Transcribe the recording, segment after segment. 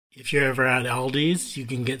If you're ever at Aldi's, you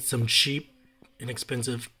can get some cheap,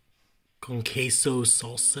 inexpensive con queso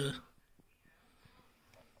salsa.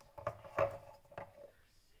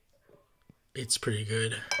 It's pretty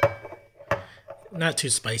good. Not too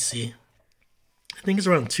spicy. I think it's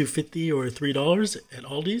around $2.50 or $3 at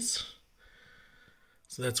Aldi's.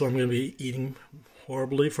 So that's what I'm going to be eating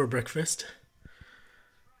horribly for breakfast.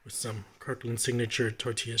 With some Kirkland signature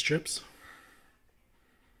tortilla strips.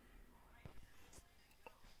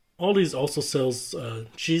 Aldi's also sells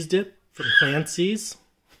cheese dip from Clancy's.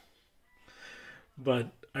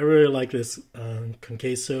 But I really like this con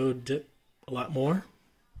queso dip a lot more.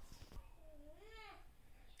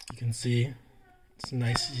 You can see it's a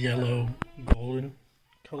nice yellow golden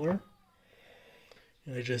color.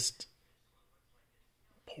 And I just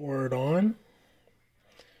pour it on.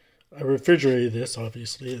 I refrigerated this,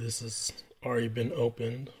 obviously. This has already been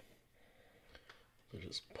opened. So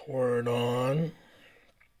just pour it on.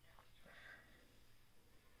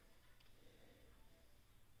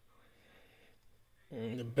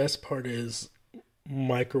 And the best part is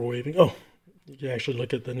microwaving. Oh, you can actually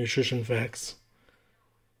look at the nutrition facts.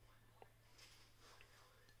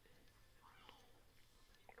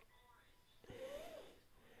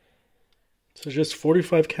 So just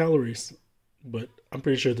 45 calories, but I'm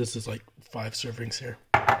pretty sure this is like 5 servings here,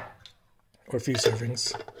 or a few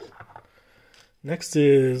servings. Next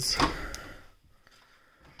is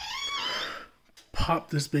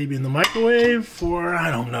pop this baby in the microwave for,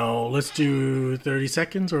 I don't know, let's do 30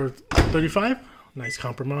 seconds or 35. Nice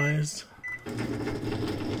compromise.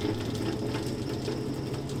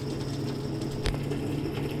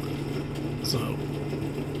 So,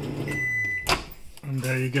 and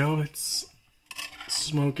there you go. It's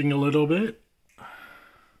smoking a little bit.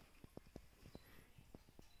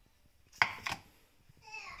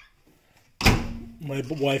 My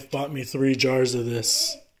wife bought me 3 jars of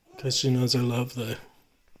this because she knows I love the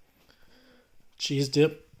cheese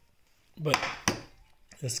dip, but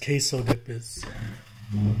this queso dip is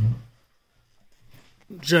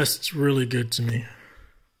just really good to me.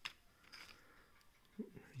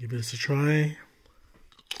 Give this a try.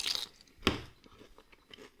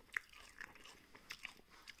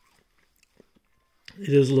 It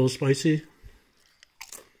is a little spicy,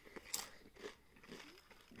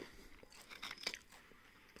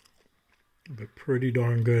 but pretty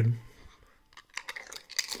darn good.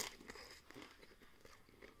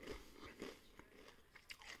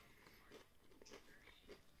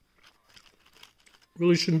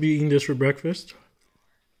 Really shouldn't be eating this for breakfast,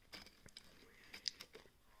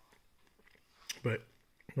 but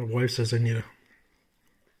my wife says I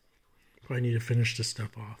probably need to finish this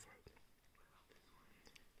stuff off.